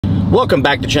Welcome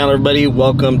back to the channel, everybody.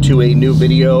 Welcome to a new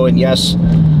video. And yes,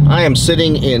 I am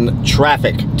sitting in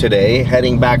traffic today,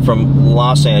 heading back from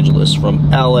Los Angeles,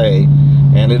 from LA,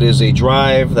 and it is a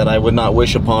drive that I would not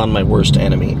wish upon my worst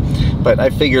enemy. But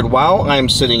I figured while I'm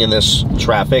sitting in this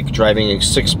traffic, driving a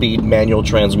 6-speed manual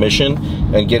transmission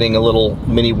and getting a little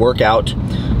mini workout,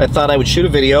 I thought I would shoot a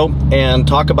video and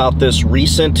talk about this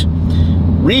recent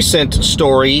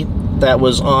story that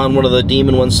was on one of the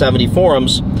Demon 170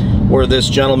 forums, where this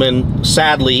gentleman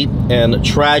sadly and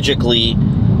tragically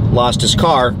lost his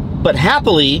car, but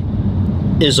happily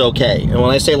is okay. And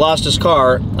when I say lost his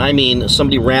car, I mean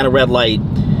somebody ran a red light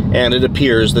and it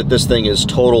appears that this thing is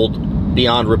totaled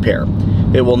beyond repair.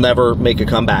 It will never make a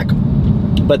comeback.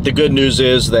 But the good news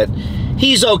is that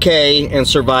he's okay and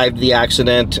survived the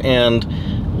accident, and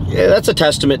that's a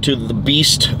testament to the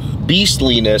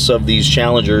beastliness of these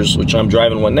Challengers, which I'm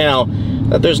driving one now,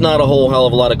 that there's not a whole hell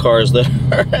of a lot of cars that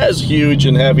are as huge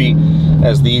and heavy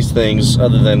as these things,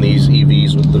 other than these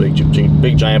EVs with the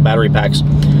big giant battery packs.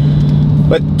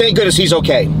 But thank goodness he's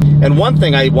okay. And one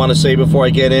thing I want to say before I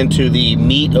get into the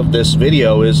meat of this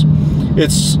video is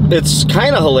it's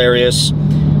kind of hilarious,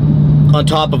 on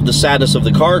top of the sadness of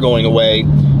the car going away,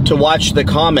 to watch the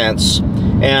comments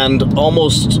and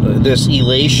almost this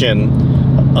elation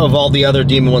of all the other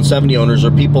Demon 170 owners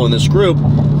or people in this group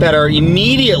that are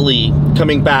immediately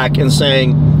coming back and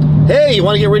saying, hey, you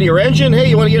want to get rid of your engine? Hey,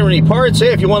 you want to get rid of any parts?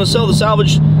 Hey, if you want to sell the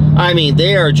salvage. I mean,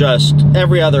 they are just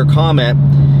every other comment.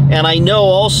 And I know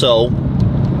also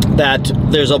that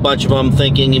there's a bunch of them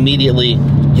thinking immediately,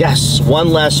 yes, one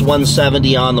less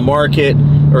 170 on the market,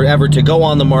 or ever to go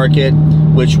on the market,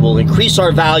 which will increase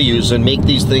our values and make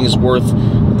these things worth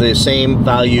the same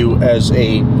value as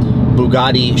a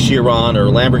Bugatti Chiron or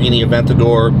Lamborghini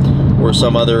Aventador or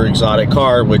some other exotic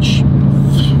car. Which,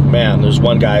 man, there's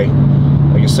one guy,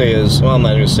 I can say his, well, I'm not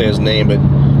going to say his name, but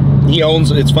he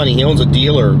owns, it's funny, he owns a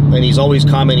dealer, and he's always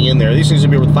commenting in there, these things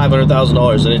would be worth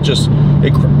 $500,000,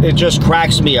 and it just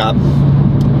cracks me up.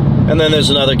 And then there's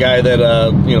another guy that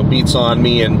you know, beats on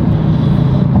me and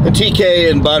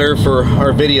TK and Butter for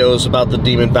our videos about the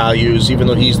Demon values, even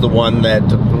though he's the one that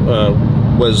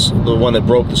was the one that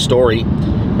broke the story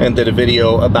and did a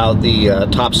video about the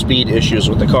top speed issues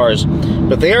with the cars.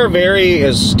 But they are very,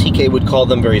 as TK would call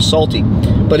them, very salty.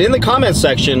 But in the comment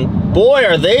section, boy,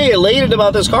 are they elated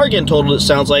about this car getting totaled. It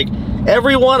sounds like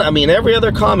everyone, I mean, every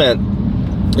other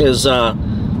comment is,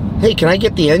 hey, can I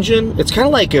get the engine? It's kind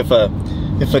of like if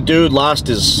a dude lost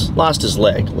his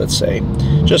leg, let's say,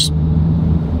 just,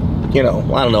 you know,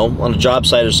 I don't know, on a job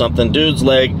site or something, dude's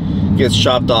leg gets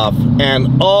chopped off,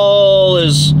 and all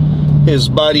his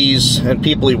buddies and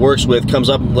people he works with comes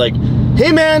up and like,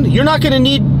 hey man, you're not gonna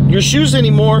need your shoes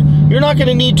anymore, you're not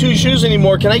gonna need 2 shoes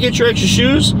anymore, can I get your extra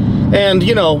shoes? And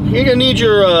you know, you're gonna need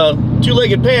your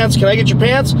 2-legged pants, can I get your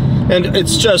pants? And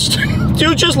it's just,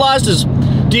 dude just lost his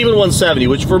Demon 170,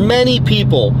 which for many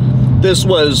people, this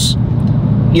was,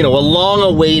 you know, a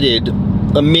long-awaited,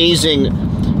 amazing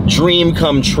dream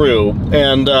come true.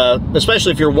 And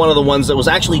especially if you're one of the ones that was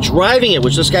actually driving it,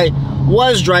 which this guy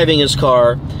was driving his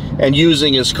car and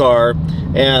using his car,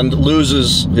 and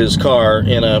loses his car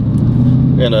in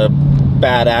a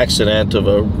bad accident of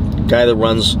a guy that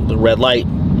runs the red light.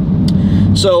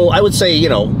 So I would say, you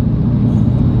know,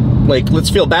 like, let's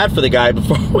feel bad for the guy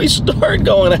before we start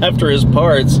going after his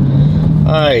parts.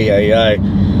 Ay, ay, ay.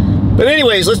 But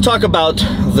anyways, let's talk about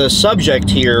the subject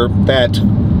here, that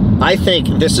I think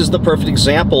this is the perfect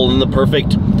example and the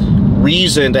perfect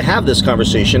reason to have this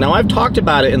conversation. Now, I've talked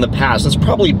about it in the past. It's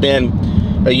probably been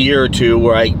a year or two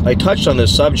where I touched on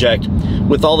this subject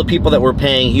with all the people that were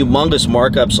paying humongous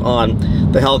markups on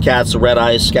the Hellcats, the Red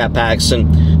Eyes, Scat Packs,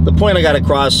 and the point I got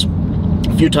across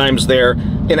a few times there,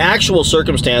 in actual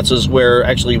circumstances where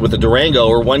actually with the Durango,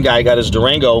 or one guy got his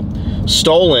Durango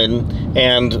stolen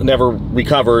and never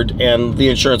recovered, and the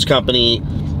insurance company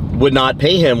would not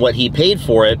pay him what he paid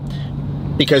for it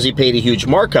because he paid a huge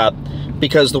markup.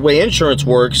 Because the way insurance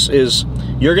works is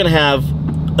you're going to have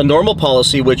a normal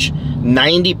policy, which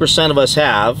 90% of us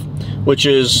have, which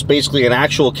is basically an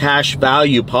actual cash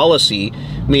value policy,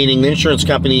 meaning the insurance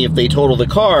company, if they total the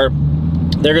car,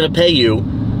 they're going to pay you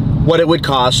what it would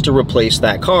cost to replace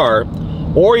that car.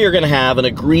 Or you're going to have an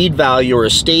agreed value or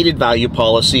a stated value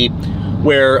policy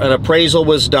where an appraisal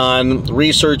was done,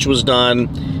 research was done,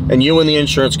 and you and the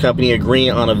insurance company agree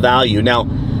on a value. Now,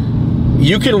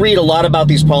 you can read a lot about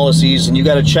these policies, and you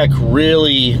got to check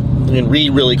really and read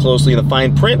really closely in the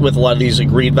fine print with a lot of these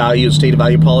agreed value, stated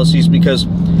value policies, because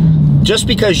just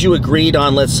because you agreed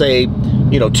on, let's say,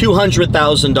 you know,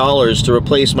 $200,000 to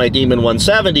replace my Demon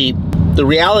 170, the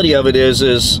reality of it is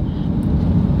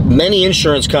many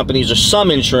insurance companies, or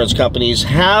some insurance companies,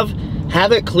 have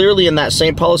it clearly in that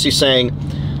same policy saying,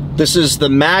 this is the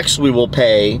max we will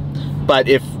pay, but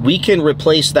if we can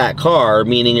replace that car,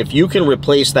 meaning if you can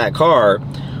replace that car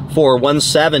for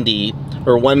 $170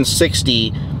 or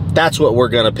 $160, that's what we're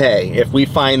going to pay. If we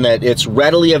find that it's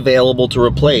readily available to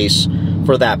replace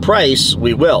for that price,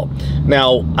 we will.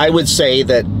 Now, I would say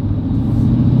that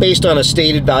based on a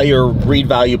stated value or agreed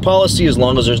value policy, as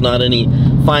long as there's not any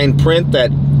fine print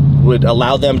that would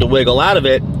allow them to wiggle out of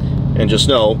it, and just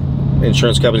know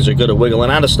insurance companies are good at wiggling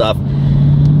out of stuff,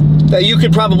 that you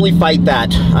could probably fight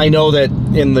that. I know that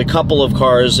in the couple of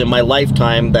cars in my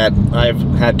lifetime that I've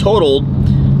had totaled,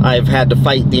 I've had to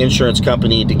fight the insurance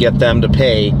company to get them to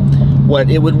pay what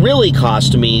it would really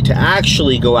cost me to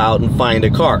actually go out and find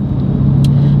a car.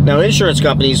 Now, insurance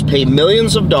companies pay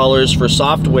millions of dollars for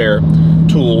software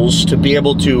tools to be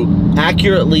able to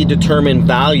accurately determine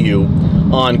value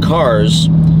on cars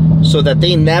so that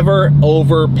they never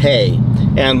overpay.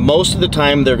 And most of the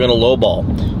time, they're going to lowball.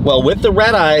 Well, with the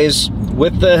red eyes,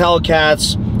 with the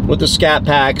Hellcats, with the Scat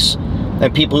Packs,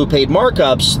 and people who paid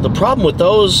markups, the problem with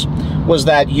those was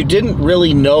that you didn't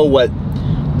really know what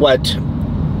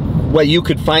you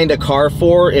could find a car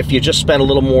for if you just spent a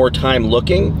little more time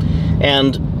looking,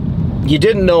 and you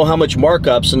didn't know how much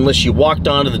markups unless you walked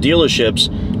onto the dealerships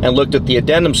and looked at the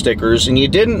addendum stickers, and you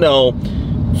didn't know,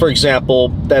 for example,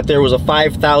 that there was a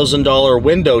 $5,000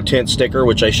 window tint sticker,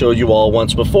 which I showed you all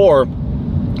once before,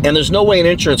 and there's no way an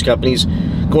insurance company's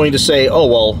going to say, oh,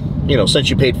 well, you know, since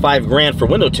you paid $5 grand for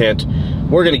window tint,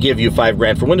 we're going to give you $5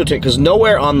 grand for window tint, because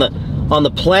nowhere on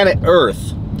the planet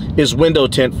Earth is window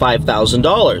tint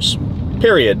 $5,000,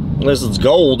 period, unless it's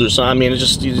gold or something. I mean,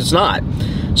 it's not.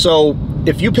 So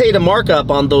if you paid a markup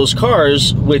on those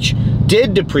cars, which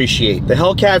did depreciate, the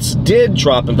Hellcats did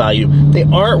drop in value, they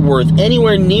aren't worth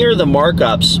anywhere near the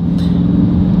markups.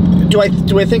 Do I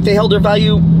think they held their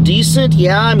value decent?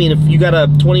 Yeah, I mean, if you got a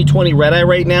 2020 red eye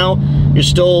right now, you're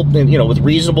still, you know, with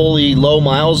reasonably low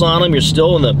miles on them, you're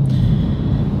still in the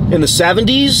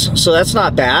 70s, so that's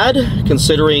not bad,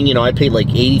 considering, you know, I paid like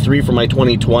 83 for my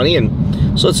 2020,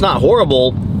 and so it's not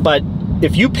horrible. But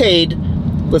if you paid,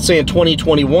 let's say in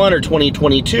 2021 or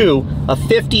 2022, a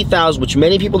 $50,000, which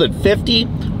many people did,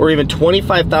 $50,000 or even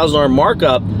 $25,000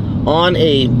 markup on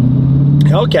a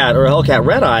Hellcat or a Hellcat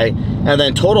red eye, and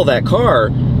then total that car,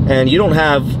 and you don't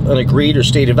have an agreed or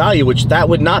stated value, which that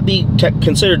would not be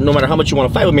considered, no matter how much you want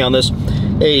to fight with me on this,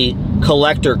 a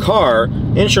collector car.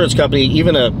 Insurance company,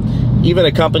 even a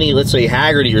company, let's say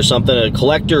Haggerty or something, a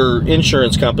collector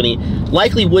insurance company,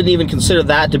 likely wouldn't even consider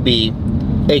that to be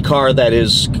a car that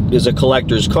is a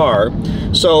collector's car.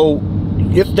 So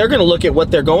if they're going to look at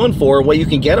what they're going for, what you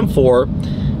can get them for,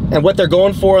 and what they're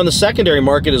going for on the secondary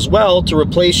market as well, to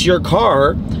replace your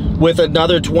car with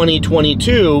another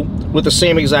 2022 with the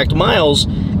same exact miles,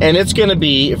 and it's going to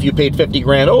be, if you paid 50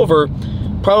 grand over,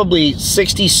 probably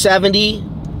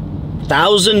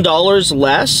 $60,000-$70,000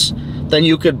 less than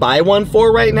you could buy one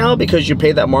for right now because you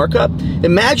paid that markup.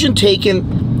 Imagine taking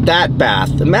that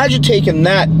bath. Imagine taking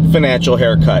that financial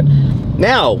haircut.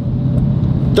 Now,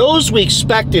 those we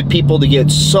expected people to get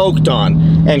soaked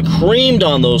on and creamed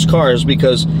on those cars,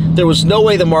 because there was no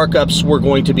way the markups were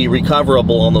going to be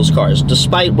recoverable on those cars,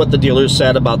 despite what the dealers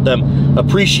said about them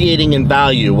appreciating in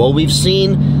value. Well, we've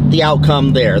seen the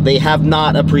outcome there. They have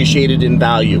not appreciated in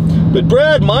value. But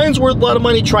Brad, mine's worth a lot of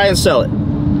money, try and sell it.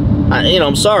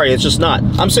 I'm sorry, it's just not.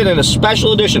 I'm sending a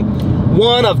special edition,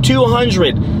 one of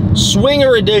 200,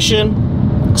 Swinger edition,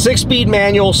 6-speed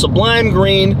manual, Sublime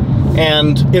Green,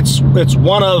 and it's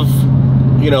one of,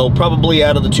 probably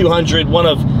out of the 200, one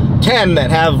of 10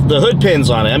 that have the hood pins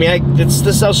on it. I mean, this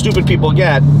is how stupid people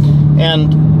get,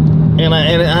 and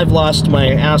I've lost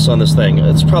my ass on this thing.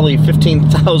 It's probably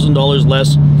 $15,000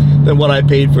 less than what I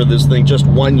paid for this thing just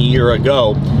 1 year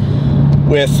ago,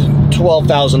 with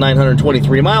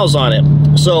 12,923 miles on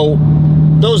it. So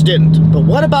those didn't. But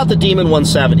what about the Demon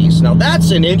 170s? Now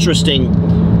that's an interesting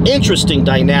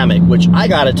dynamic, which I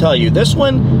gotta tell you, this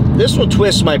one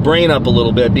twists my brain up a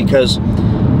little bit, because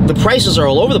the prices are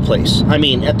all over the place. I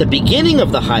mean, at the beginning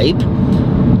of the hype,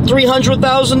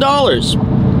 $300,000,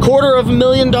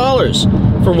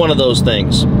 $250,000 for one of those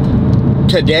things.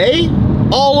 Today,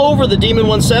 all over the Demon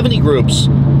 170 groups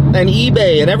and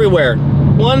eBay and everywhere,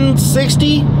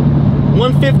 160,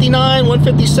 159,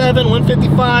 157,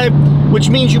 155, which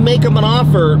means you make them an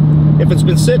offer. If it's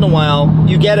been sitting a while,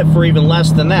 you get it for even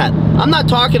less than that. I'm not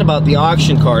talking about the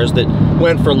auction cars that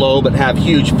went for low but have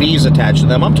huge fees attached to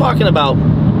them. I'm talking about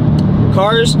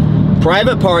cars,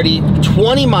 private party,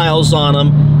 20 miles on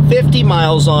them, 50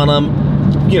 miles on them,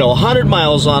 100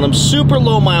 miles on them, super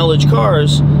low mileage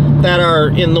cars that are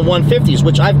in the 150s,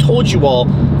 which I've told you all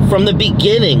from the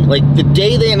beginning, like the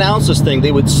day they announced this thing,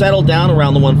 they would settle down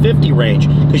around the 150 range,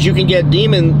 because you can get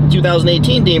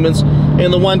 2018 Demons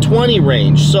in the 120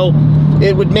 range. So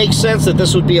it would make sense that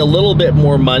this would be a little bit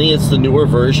more money. It's the newer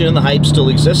version, and the hype still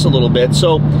exists a little bit.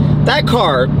 So that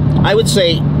car, I would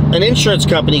say an insurance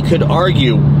company could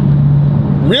argue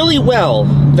really well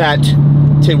that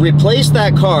to replace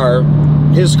that car,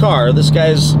 his car, this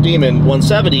guy's Demon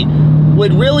 170,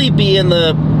 would really be in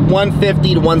the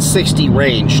 150 to 160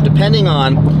 range, depending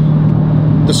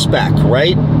on the spec,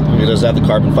 right? Does it have the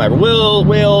carbon fiber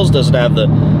wheels? Does it have the,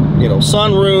 you know,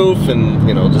 sunroof? And,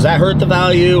 you know, does that hurt the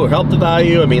value or help the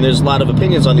value? I mean, there's a lot of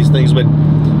opinions on these things, but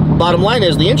bottom line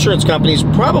is the insurance company's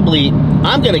probably,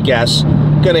 I'm going to guess,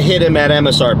 going to hit him at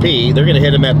MSRP. They're going to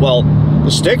hit him at, well,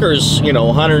 the sticker's, you know,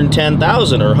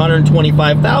 110,000 or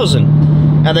 125,000.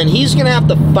 And then he's going to have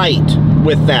to fight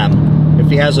with them. If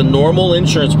he has a normal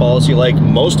insurance policy like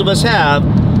most of us have,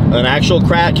 an actual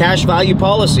cash value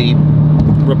policy,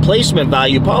 replacement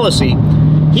value policy,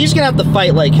 he's going to have to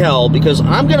fight like hell, because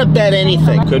I'm going to bet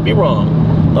anything, could be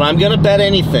wrong, but I'm going to bet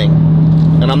anything,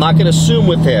 and I'm not going to assume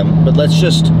with him, but let's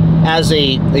just, as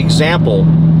a example,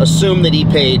 assume that he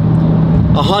paid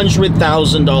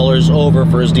 $100,000 over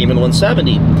for his Demon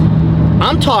 170.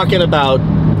 I'm talking about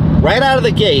right out of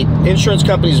the gate, insurance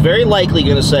company's very likely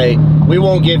going to say, we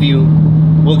won't give you,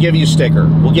 we'll give you sticker.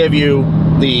 We'll give you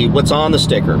the what's on the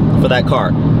sticker for that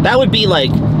car. That would be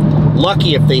like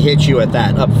lucky if they hit you at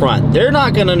that up front. They're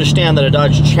not going to understand that a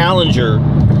Dodge Challenger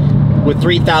with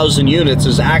 3,000 units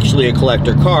is actually a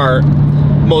collector car.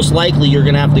 Most likely you're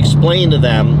going to have to explain to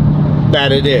them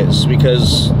that it is,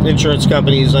 because insurance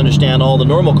companies understand all the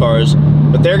normal cars,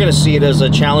 but they're going to see it as a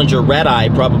Challenger red eye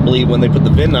probably when they put the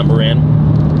VIN number in.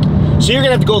 So you're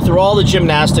going to have to go through all the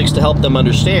gymnastics to help them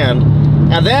understand,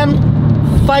 and then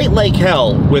fight like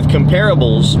hell with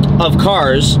comparables of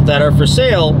cars that are for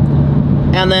sale,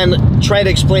 and then try to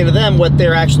explain to them what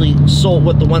they're actually sold,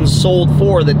 what the ones sold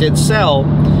for that did sell,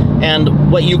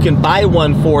 and what you can buy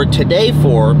one for today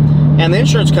for. And the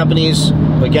insurance companies,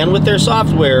 again with their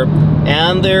software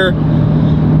and their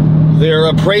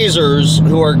appraisers,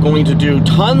 who are going to do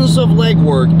tons of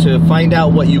legwork to find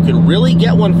out what you can really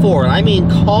get one for. And I mean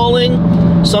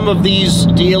calling some of these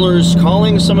dealers,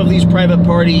 calling some of these private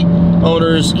party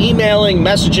owners, emailing,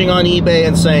 messaging on eBay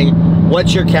and saying,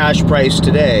 what's your cash price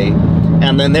today?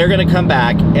 And then they're going to come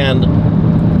back and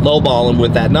lowball them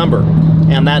with that number.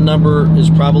 And that number is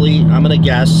probably, I'm going to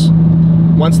guess,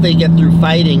 once they get through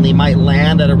fighting, they might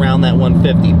land at around that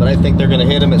 150. But I think they're going to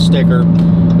hit him at sticker,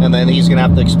 and then he's going to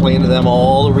have to explain to them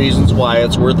all the reasons why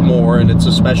it's worth more, and it's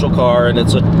a special car, and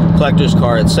it's a collector's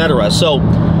car, etc. So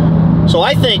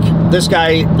I think this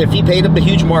guy, if he paid up a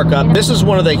huge markup, this is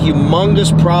one of the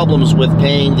humongous problems with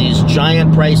paying these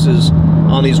giant prices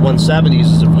on these 170s,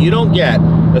 is if you don't get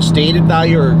a stated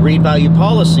value or agreed value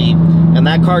policy and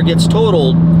that car gets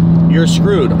totaled, you're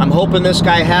screwed. I'm hoping this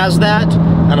guy has that,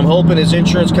 and I'm hoping his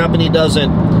insurance company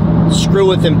doesn't screw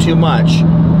with him too much.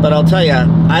 But I'll tell you,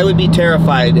 I would be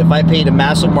terrified if I paid a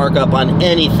massive markup on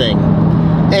anything,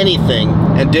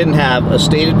 and didn't have a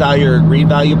stated value or agreed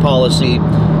value policy,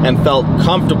 and felt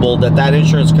comfortable that that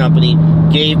insurance company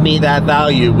gave me that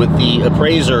value with the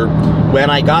appraiser when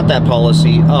I got that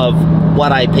policy of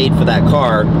what I paid for that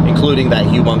car, including that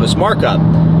humongous markup.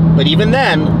 But even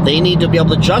then, they need to be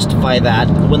able to justify that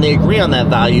when they agree on that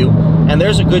value, and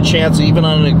there's a good chance even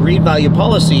on an agreed value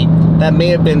policy that may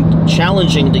have been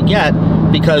challenging to get,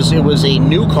 because it was a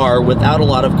new car without a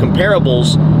lot of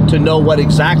comparables to know what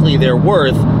exactly they're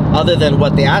worth, other than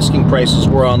what the asking prices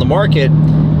were on the market.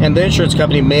 And the insurance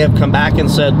company may have come back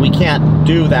and said, we can't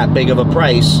do that big of a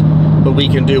price, but we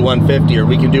can do 150 or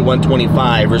we can do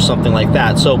 125 or something like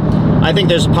that. So I think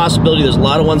there's a possibility there's a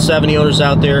lot of 170 owners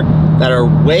out there that are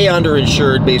way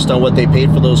underinsured based on what they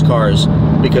paid for those cars,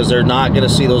 because they're not going to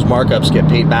see those markups get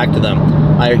paid back to them.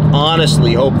 I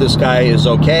honestly hope this guy is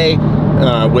okay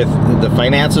with the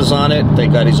finances on it.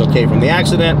 Thank God he's okay from the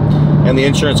accident, and the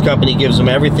insurance company gives him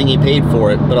everything he paid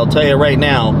for it. But I'll tell you right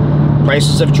now,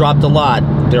 prices have dropped a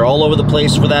lot. They're all over the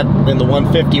place for that in the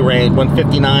 150 range,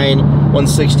 159,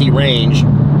 160 range.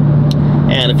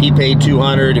 And if he paid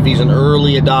 200, if he's an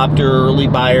early adopter, early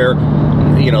buyer,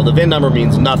 you know, the VIN number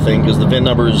means nothing because the VIN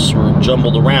numbers were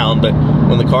jumbled around, but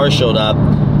when the car showed up.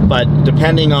 But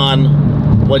depending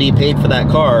on what he paid for that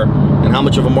car and how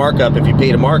much of a markup, if he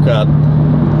paid a markup,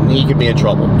 he could be in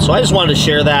trouble. So I just wanted to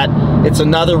share that. It's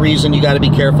another reason you got to be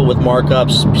careful with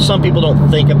markups. Some people don't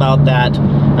think about that.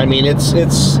 I mean, it's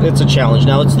a challenge.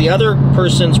 Now, it's the other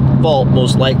person's fault,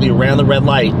 most likely, who ran the red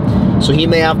light. So he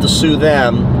may have to sue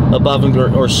them above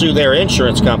him, or sue their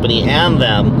insurance company and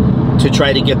them to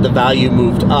try to get the value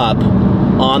moved up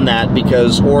on that,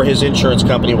 because or his insurance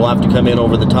company will have to come in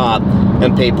over the top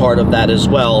and pay part of that as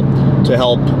well to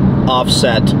help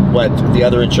offset what the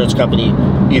other insurance company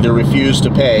either refused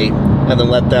to pay, and then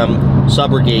let them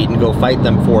subrogate and go fight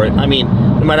them for it. I mean,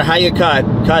 no matter how you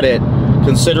cut it,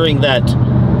 considering that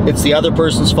it's the other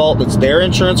person's fault, it's their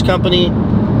insurance company,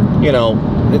 you know,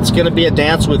 it's going to be a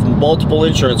dance with multiple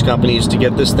insurance companies to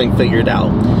get this thing figured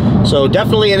out. So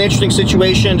definitely an interesting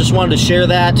situation. Just wanted to share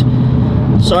that.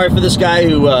 Sorry for this guy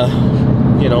who,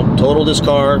 you know, totaled his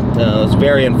car. It's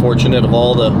very unfortunate of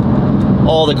all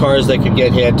the cars that could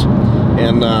get hit,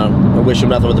 and I wish him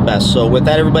nothing but the best. So with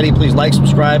that, everybody, please like,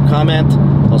 subscribe, comment.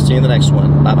 I'll see you in the next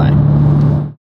one. Bye-bye.